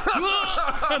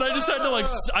 And I just had to like,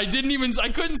 I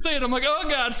couldn't say it. I'm like, oh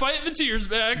God, fight the tears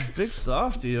back. Big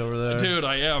softy over there. Dude,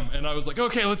 I am. And I was like,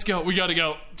 okay, let's go. We got to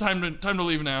go. Time to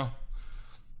leave now.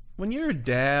 When you're a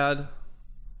dad,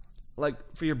 like,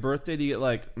 for your birthday, do you get,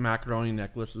 like, macaroni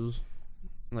necklaces?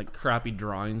 Like, crappy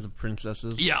drawings of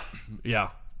princesses? Yeah. Yeah.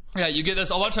 Yeah, you get this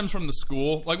a lot of times from the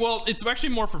school. Like, well, it's actually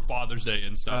more for Father's Day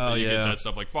and stuff. Oh, that you yeah. get that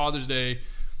stuff. Like, Father's Day,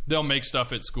 they'll make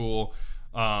stuff at school.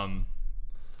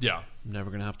 Yeah.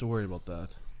 Never going to have to worry about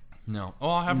that. No. Oh,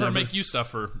 I'll have her make you stuff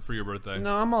for your birthday.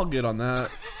 No, I'm all good on that.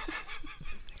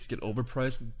 Just get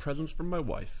overpriced presents from my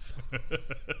wife.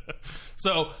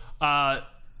 So,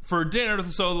 for dinner,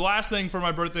 so the last thing for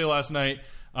my birthday last night,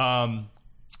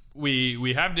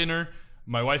 we have dinner.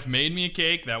 My wife made me a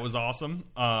cake. That was awesome.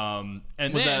 And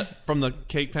Was then that from the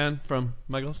cake pan from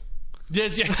Michael's?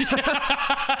 yes, yeah,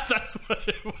 that's what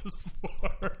it was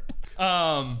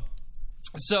for.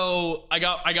 So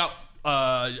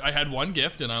I had one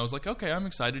gift, and I was like, okay, I'm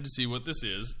excited to see what this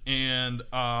is. And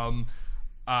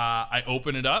I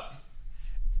open it up.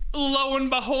 Lo and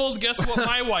behold, guess what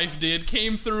my wife did?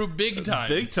 Came through big time.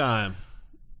 Big time.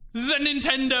 The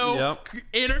Nintendo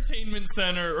Entertainment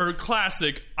Center or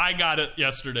Classic. I got it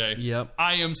yesterday. Yep.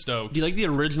 I am stoked. Do you like the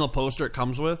original poster it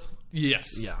comes with?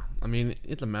 Yes. Yeah. I mean,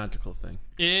 it's a magical thing.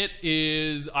 It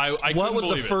is. I What was the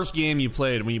believe first game you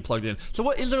played when you plugged in? So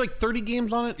what, is there like 30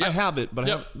 games on it? Yep. I have it, but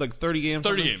I have like 30 games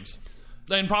 30 on it? games.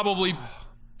 And probably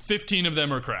 15 of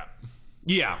them are crap.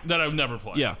 Yeah. That I've never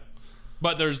played. Yeah.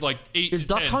 But there's like 8 Is to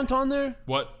Duck 10. Hunt on there?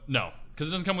 What? No. Because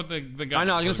it doesn't come with the gun. I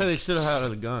know, I was going to say they should have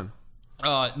had the gun.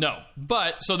 No.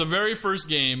 But, so the very first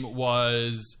game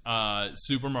was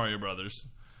Super Mario Brothers.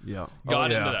 Yeah.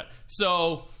 Got into that.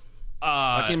 So...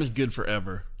 that game is good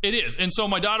forever. It is. And so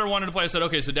my daughter wanted to play. I said,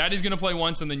 okay, so Daddy's going to play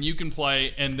once, and then you can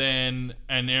play. And then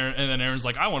Aaron's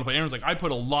like, I want to play. Aaron's like, I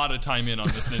put a lot of time in on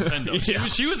this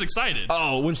Nintendo. She was excited.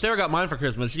 Oh, when Sarah got mine for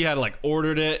Christmas, she had like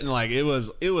ordered it, and like it was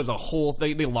a whole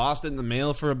thing. They lost it in the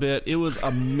mail for a bit. It was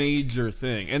a major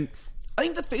thing. And I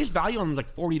think the face value on it was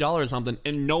like $40 or something,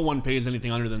 and no one pays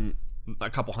anything under than a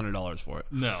couple $100 for it.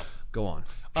 No. Go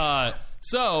on.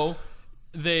 So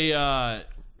they...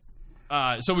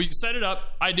 so we set it up.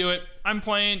 I do it. I'm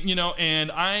playing,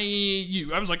 and I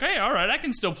was like, hey, all right, I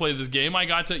can still play this game. I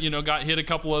got to, got hit a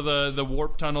couple of the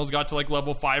warp tunnels, got to like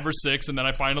level 5 or 6, and then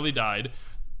I finally died.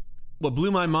 What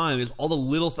blew my mind is all the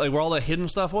little where all the hidden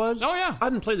stuff was. Oh yeah, I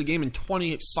hadn't played the game in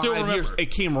 25 years. It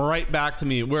came right back to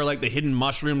me where like the hidden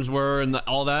mushrooms were and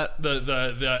all that.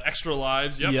 The extra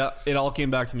lives. Yep. Yeah, it all came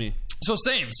back to me. So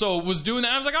same. So was doing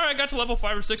that. I was like, all right, I got to level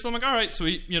 5 or 6. I'm like, all right,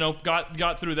 sweet.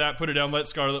 Got through that, put it down, let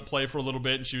Scarlett play for a little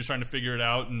bit, and she was trying to figure it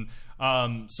out.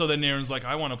 And so then Aaron's like,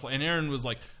 I want to play. And Aaron was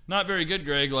like, not very good,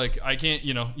 Greg. Like, I can't,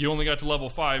 you only got to level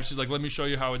 5. She's like, let me show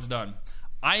you how it's done.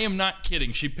 I am not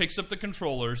kidding. She picks up the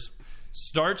controllers,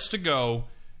 starts to go,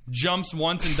 jumps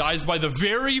once and dies by the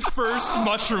very first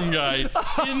mushroom guy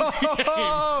in the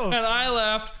game. And I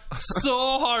laughed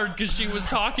so hard because she was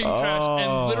talking trash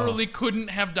and literally couldn't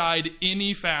have died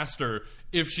any faster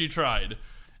if she tried.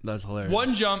 That's hilarious.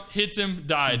 One jump, hits him,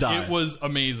 died. It was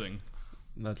amazing.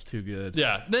 That's too good.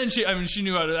 Yeah. Then she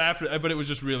knew how to after, but it was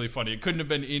just really funny. It couldn't have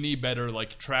been any better,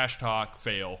 like trash talk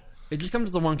fail. It just comes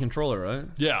with the one controller, right?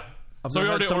 Yeah. So we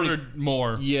already ordered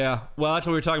more. Yeah, well, that's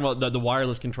what we were talking about, the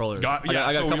wireless controllers. I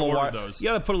got so a we couple ordered those. You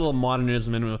got to put a little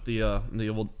modernism in with the old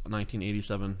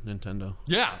 1987 Nintendo.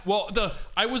 Yeah, well,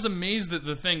 I was amazed at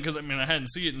the thing, because, I mean, I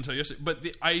hadn't seen it until yesterday, but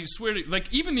I swear to,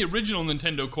 like, even the original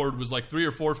Nintendo cord was like 3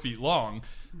 or 4 feet long.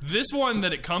 This one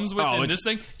that it comes with in this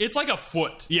thing, it's like a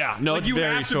foot. Yeah, no, like, it's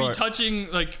very short. You have to be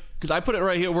touching, like... Because I put it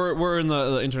right here. We're in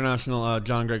the international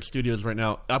John Gregg Studios right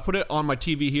now. I put it on my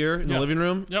TV here in the living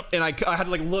room. Yep. And I had to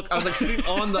like look. I was like sitting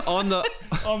on the on the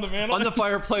mantle? on the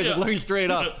fireplace, like, looking straight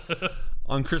up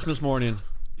on Christmas morning.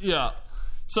 Yeah.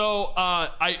 So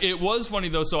it was funny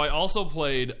though. So I also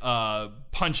played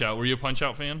Punch Out. Were you a Punch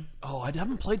Out fan? Oh, I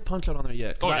haven't played Punch Out on there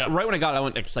yet. Oh, yeah. Right when I got it, I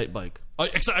went Excite Bike. I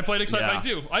played Excite Bike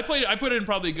too. I put in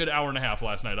probably a good hour and a half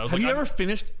last night. I was Have like, you ever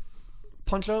finished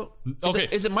Punch Out? Okay.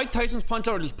 Is it Mike Tyson's Punch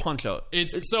Out or just Punch Out?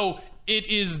 It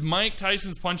is Mike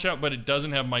Tyson's Punch Out, but it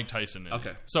doesn't have Mike Tyson in it.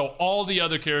 Okay. So all the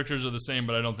other characters are the same,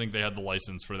 but I don't think they had the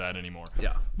license for that anymore.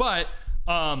 Yeah. But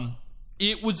I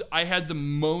had the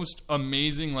most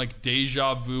amazing like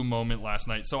deja vu moment last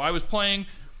night. So I was playing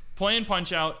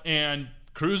Punch Out and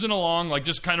cruising along, like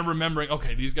just kind of remembering,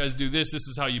 okay, these guys do this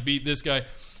is how you beat this guy.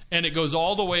 And it goes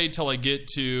all the way till I get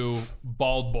to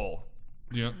Bald Bull.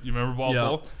 You remember Bald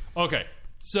Bull? Okay.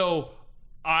 So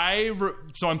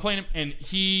I'm playing him, and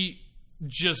he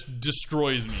just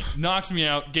destroys me, knocks me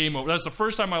out, game over. That's the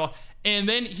first time I lost. And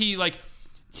then he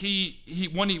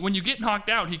when you get knocked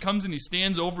out, he comes and he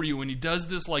stands over you, and he does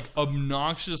this like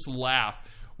obnoxious laugh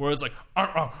where it's like,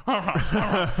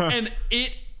 and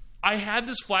I had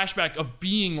this flashback of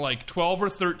being like 12 or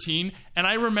 13, and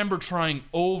I remember trying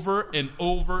over and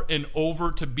over and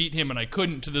over to beat him, and I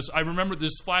couldn't. I remember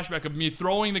this flashback of me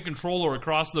throwing the controller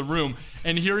across the room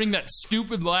and hearing that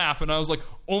stupid laugh, and I was like,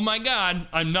 oh my god,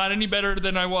 I'm not any better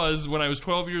than I was when I was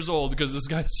 12 years old, because this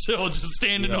guy's still just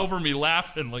standing over me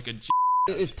laughing like a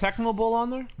Is Tecmo Bowl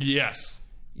on there? Yes.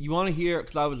 You want to hear?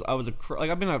 Because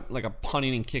I've been a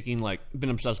punting and kicking, like, been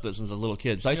obsessed with it since I was a little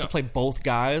kid. So I used to play both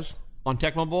guys on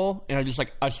Tecmo Bowl, and I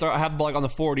have like on the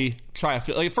 40, try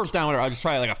first down, whatever. I just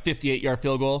try like a 58-yard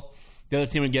field goal. The other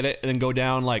team would get it, and then go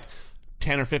down like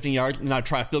 10 or 15 yards, and I'd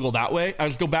try a field goal that way. I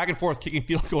just go back and forth kicking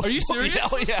field goals. Are you serious?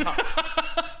 Yeah.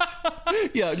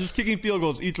 Yeah, just kicking field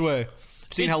goals each way,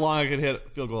 seeing how long I could hit a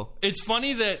field goal. It's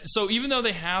funny that, so even though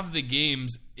they have the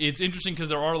games, it's interesting because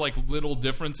there are like little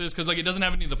differences, because like it doesn't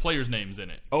have any of the players' names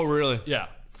in it. Oh, really? Yeah.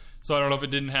 So I don't know if it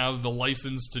didn't have the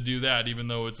license to do that, even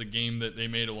though it's a game that they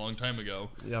made a long time ago.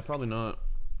 Yeah, probably not.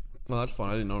 Well, that's fine.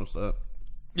 I didn't notice that.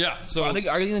 Yeah, so are they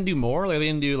going to do more? Are they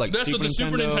going to do like Super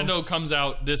Nintendo comes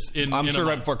out I'm sure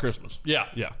right before Christmas. Yeah.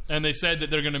 Yeah. And they said that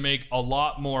they're going to make a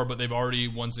lot more, but they've already,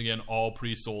 once again, all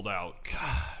pre-sold out.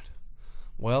 God.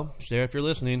 Well, Sarah, if you're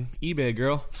listening, eBay,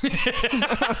 girl.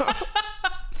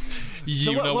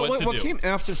 What came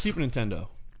after Super Nintendo?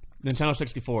 Nintendo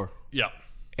 64. Yeah.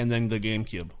 And then the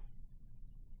GameCube.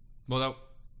 Well,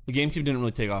 the GameCube didn't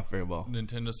really take off very well.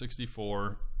 Nintendo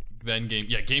 64, then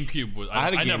GameCube was.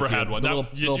 I GameCube, never had one. The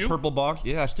little purple box.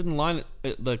 Yeah, I stood in line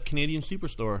at the Canadian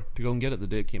Superstore to go and get it the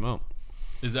day it came out.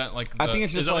 Is that like? I think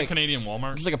it's just like Canadian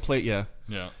Walmart. Just like a plate. Yeah.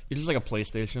 Yeah. It's just like a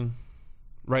PlayStation.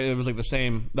 Right, it was like the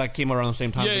same. That came out around the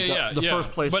same time. The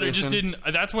first PlayStation, but it just didn't.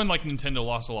 That's when like Nintendo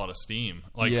lost a lot of steam.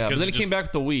 Like, yeah, but then it came back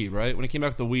with the Wii. Right, when it came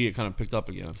back with the Wii, it kind of picked up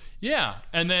again. Yeah,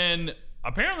 and then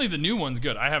apparently the new one's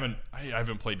good. I haven't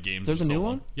played games. There's a new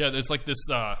one. Yeah, it's like this.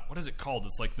 What is it called?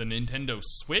 It's like the Nintendo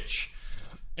Switch,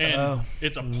 and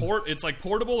it's a port. It's like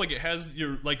portable. Like it has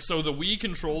your so the Wii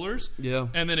controllers. Yeah,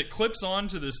 and then it clips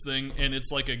onto this thing, and it's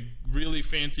like a really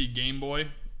fancy Game Boy,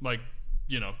 like.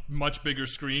 Much bigger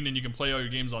screen, and you can play all your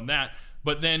games on that.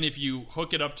 But then if you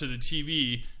hook it up to the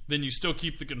TV, then you still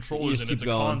keep the controllers, and it's a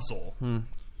console.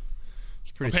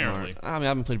 It's pretty apparently smart. I mean, I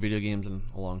haven't played video games in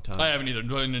a long time. I haven't either.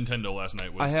 Nintendo last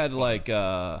night was. I had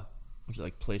fun. was it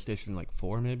like PlayStation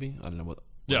 4 maybe? I don't know what.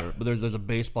 Yeah. But there's a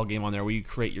baseball game on there where you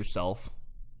create yourself.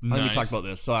 Nice. I think we talked about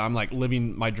this. So I'm like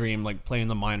living my dream, like playing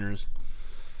the minors.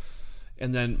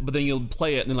 And then you'll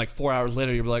play it, and then like 4 hours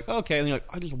later, you'll be like, okay. And you're like,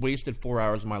 I just wasted 4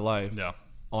 hours of my life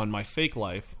on my fake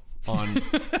life, on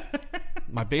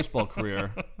my baseball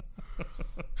career.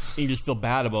 And you just feel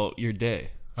bad about your day.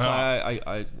 So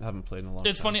I haven't played in a long time.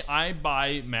 It's funny. I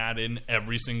buy Madden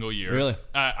every single year. Really?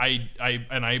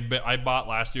 I bought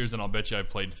last year's, and I'll bet you I've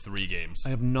played 3 games. I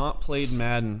have not played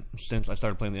Madden since I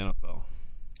started playing the NFL.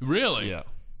 Really? Yeah.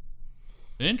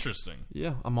 Interesting.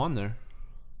 Yeah, I'm on there.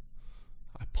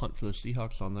 I punt for the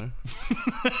Seahawks on there.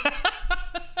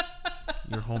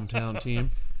 Your hometown team.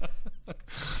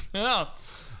 Yeah.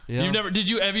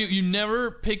 You never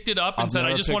picked it up and said,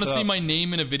 I just want to see my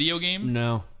name in a video game?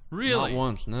 No. Really? Not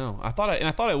once, no. I thought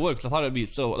I would, because I thought it'd be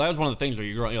so. That was one of the things where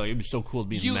you're growing, it'd be so cool to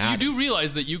be in You Madden. do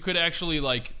realize that you could actually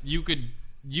you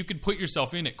could put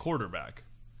yourself in at quarterback.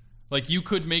 Like you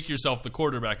could make yourself the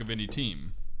quarterback of any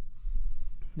team.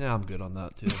 Yeah, I'm good on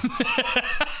that too.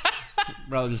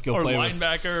 Rather just go Or play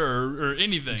linebacker or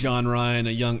anything. with John Ryan,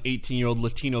 a young 18-year-old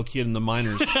Latino kid in the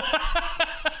minors,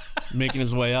 making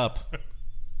his way up,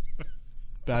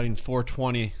 batting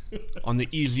 .420 on the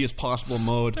easiest possible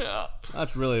mode. Yeah.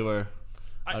 That's really where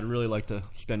I'd really like to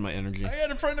spend my energy. I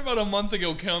had a friend about a month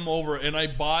ago come over, and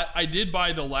I did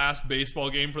buy the last baseball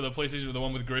game for the PlayStation, the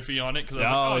one with Griffey on it, because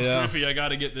I was like, it's Griffey, I got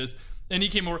to get this. And he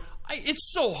came over.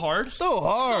 It's so hard, so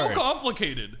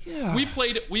complicated. Yeah. We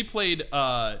played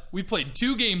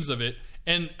 2 games of it,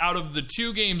 and out of the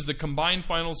 2 games, the combined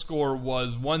final score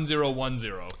was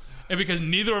 1-0-1-0. And because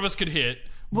neither of us could hit,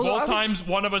 both times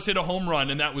one of us hit a home run,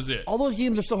 and that was it. All those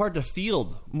games are so hard to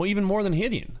field, even more than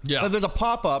hitting. Yeah. Like, there's a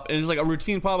pop-up, and it's like a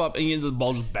routine pop-up, and the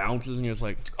ball just bounces, and you're just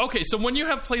like... Okay, so when you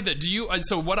have played that,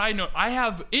 so what I know,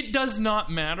 it does not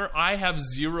matter. I have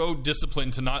zero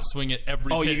discipline to not swing it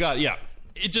every pitch. You got, yeah.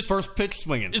 It just... First pitch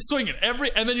swinging. It's swinging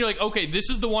and then you're like, okay, this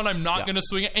is the one I'm not going to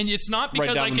swing it. And it's not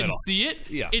because I can see it.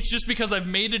 Yeah. It's just because I've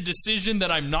made a decision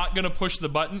that I'm not going to push the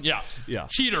button. Yeah. Yeah.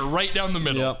 Heater right down the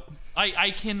middle. Yep.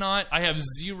 I cannot. I have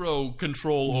zero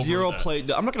control over Zero that. play.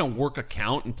 I'm not going to work a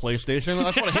count in PlayStation. I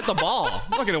just want to hit the ball.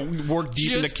 I'm not going to work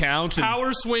deep in the count.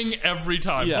 Power swing every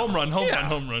time. Yeah. Home run, home run,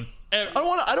 home run.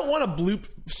 I don't want to bloop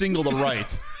single to right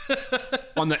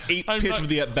on the 8th pitch of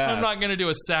the at bat. I'm not going to do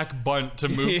a sack bunt to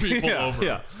move people over.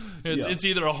 Yeah. It's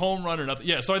either a home run or nothing.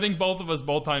 Yeah, so I think both of us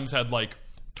both times had like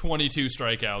 22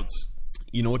 strikeouts.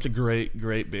 You know what's a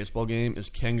great baseball game is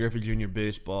Ken Griffey Jr.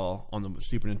 Baseball on the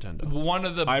Super Nintendo. One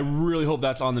of the... I really hope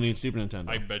that's on the new Super Nintendo.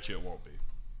 I bet you it won't be.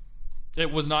 It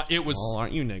was not... It was... Oh,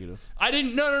 aren't you negative? I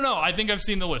didn't... No. I think I've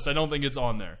seen the list. I don't think it's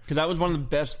on there. Because that was one of the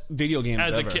best video games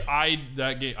As ever. a kid,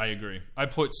 I agree. I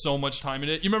put so much time in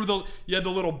it. You remember you had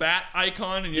the little bat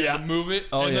icon and you had to move it?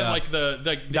 Oh, and yeah. then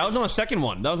like that was on the second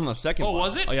one. That was on the second one. Oh,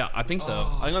 was it? Oh, yeah, I think so.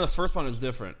 I think on the first one it was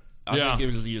different. I think it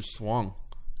was you just swung.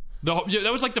 That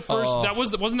was like the first.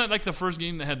 Wasn't that like the first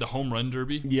game that had the home run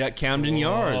derby? Yeah, Camden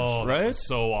Yards, right? That was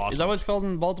so awesome. Is that what it's called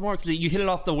in Baltimore? Because you hit it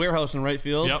off the warehouse in right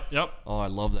field. Yep. Oh, I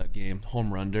love that game,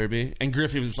 home run derby. And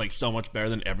Griffey was like so much better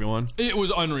than everyone. It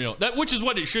was unreal. Which is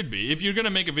what it should be. If you're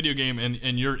gonna make a video game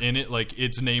and you're in it, like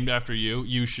it's named after you,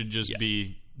 you should just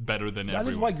be better than everyone.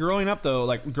 That is why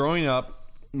growing up,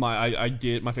 my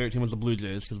favorite team was the Blue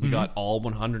Jays because we got all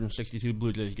 162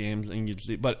 Blue Jays games, and you'd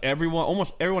see. But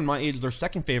almost everyone my age, their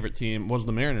second favorite team was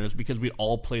the Mariners because we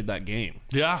all played that game.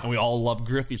 Yeah, and we all loved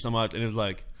Griffey so much, and it was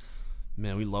like,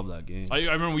 man, we love that game. I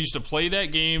remember we used to play that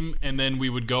game, and then we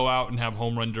would go out and have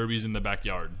home run derbies in the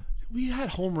backyard. We had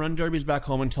home run derbies back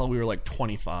home until we were like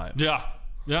 25. Yeah,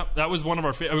 that was one of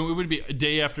our favorite. I mean, it would be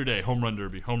day after day, home run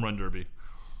derby.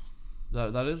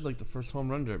 That is like the first home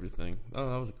run derby thing. Oh,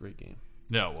 that was a great game.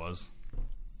 Yeah, it was.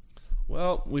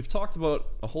 Well, we've talked about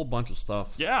a whole bunch of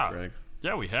stuff. Yeah, Greg.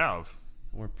 Yeah, we have.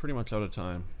 We're pretty much out of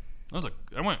time.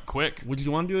 I went quick. Would you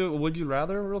want to do a Would You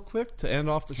Rather real quick to end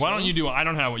off the show? Why don't you do one? I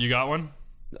don't have one. You got one?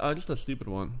 Just a stupid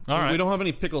one. All right. We don't have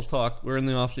any pickles talk. We're in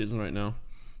the off season right now.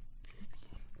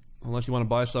 Unless you want to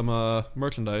buy some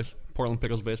merchandise,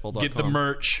 PortlandPicklesBaseball.com. Get the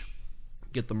merch.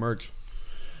 Get the merch.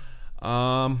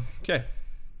 Okay.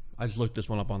 I just looked this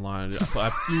one up online.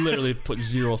 I literally put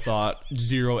zero thought,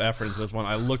 zero effort into this one.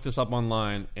 I looked this up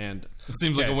online, and it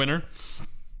seems like a winner.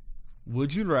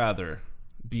 Would you rather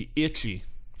be itchy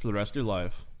for the rest of your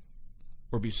life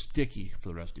or be sticky for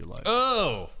the rest of your life?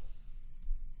 Oh.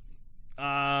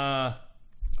 I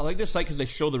like this site because they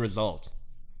show the results.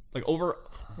 Like over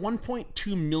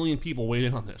 1.2 million people weighed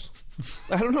in on this.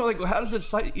 I don't know, like how does this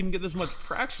site even get this much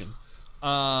traction?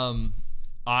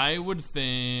 I would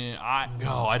think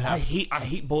I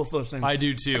hate both those things. I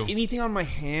do too. Anything on my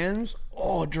hands,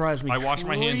 it drives me crazy. I wash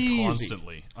my hands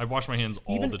constantly. I wash my hands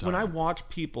all the time. When I watch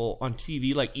people on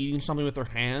TV like eating something with their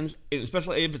hands,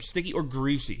 especially if it's sticky or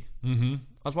greasy. Mm-hmm.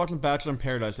 I was watching Bachelor in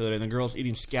Paradise the other day, and the girl's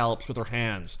eating scallops with her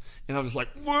hands, and I was like,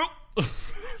 "Whoa!"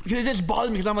 Because it just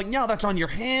bothers me because I'm like, "No, that's on your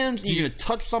hands. You're gonna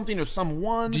touch something or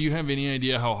someone." Do you have any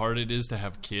idea how hard it is to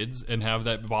have kids and have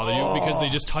that bother you because they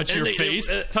just touch your face,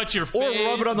 or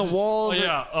rub it on the walls?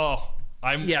 Yeah.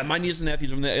 My nieces and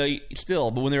nephews when they still,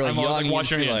 but when they're like young, like,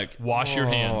 wash your hands. Wash your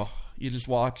hands. You just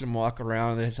watch them walk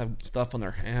around. They just have stuff on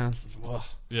their hands.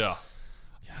 Yeah.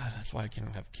 God, that's why I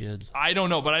can't have kids. I don't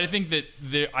know, but I think that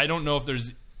I don't know if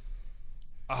there's.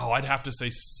 Oh, I'd have to say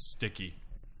sticky.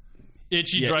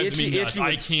 Itchy drives me nuts.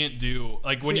 I can't do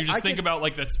when you just think about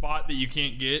like that spot that you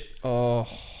can't get. Oh,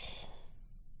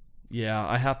 yeah,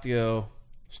 I have to go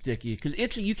sticky. Because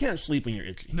itchy, you can't sleep when you're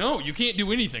itchy. No, you can't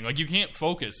do anything. Like, you can't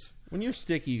focus. When you're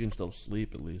sticky, you can still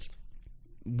sleep at least.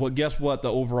 Well, guess what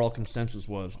the overall consensus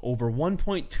was? Over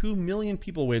 1.2 million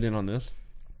people weighed in on this.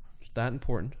 It's that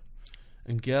important.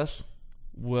 And guess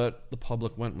what the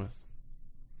public went with?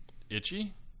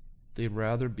 Itchy? They'd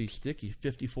rather be sticky,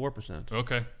 54%.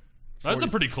 Okay. That's a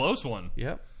pretty close one.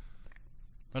 Yep.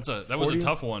 That was a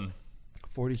tough one.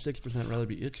 46% rather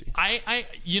be itchy.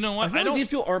 You know what? I feel like these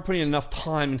people aren't putting enough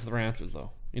time into their answers,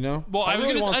 though. You know? Well,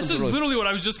 that's just literally what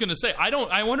I was just gonna say.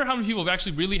 I wonder how many people have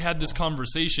actually really had this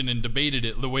conversation and debated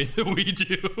it the way that we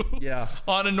do. Yeah.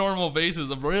 On a normal basis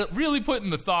of really putting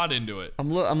the thought into it.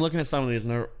 I'm looking at some of these,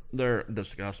 and they're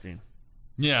disgusting.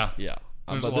 Yeah. Yeah.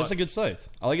 But this is a good site.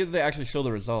 I like it that they actually show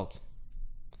the results.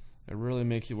 It really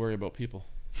makes you worry about people.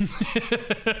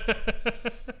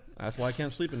 That's why I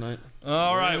can't sleep at night.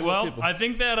 All right. Well, I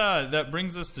think that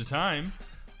brings us to time.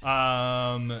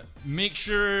 Make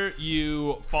sure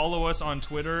you follow us on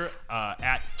Twitter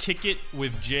at Kick It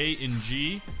with J and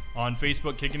G, on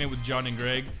Facebook Kicking It with John and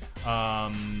Greg.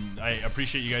 I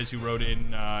appreciate you guys who wrote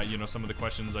in some of the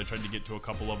questions. I tried to get to a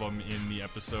couple of them in the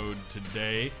episode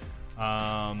today.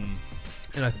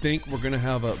 And I think we're gonna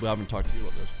have we haven't talked to you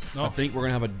about this. No. I think we're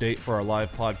gonna have a date for our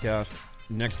live podcast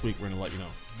next week. We're gonna let you know.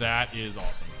 That is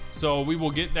awesome. So we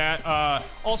will get that.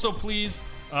 Also, please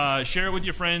share it with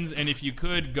your friends, and if you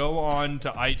could, go on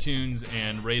to iTunes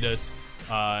and rate us.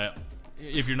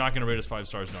 If you're not going to rate us 5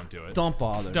 stars, don't do it. Don't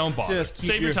bother. Don't bother. Just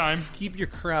Save your time. Keep your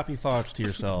crappy thoughts to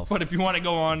yourself. But if you want to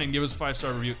go on and give us a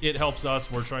 5-star review, it helps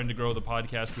us. We're trying to grow the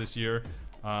podcast this year.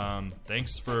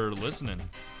 Thanks for listening.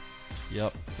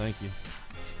 Yep. Thank you.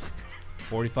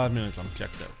 45 minutes. I'm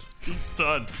checked out. He's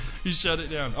done. He shut it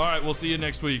down. All right. We'll see you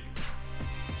next week.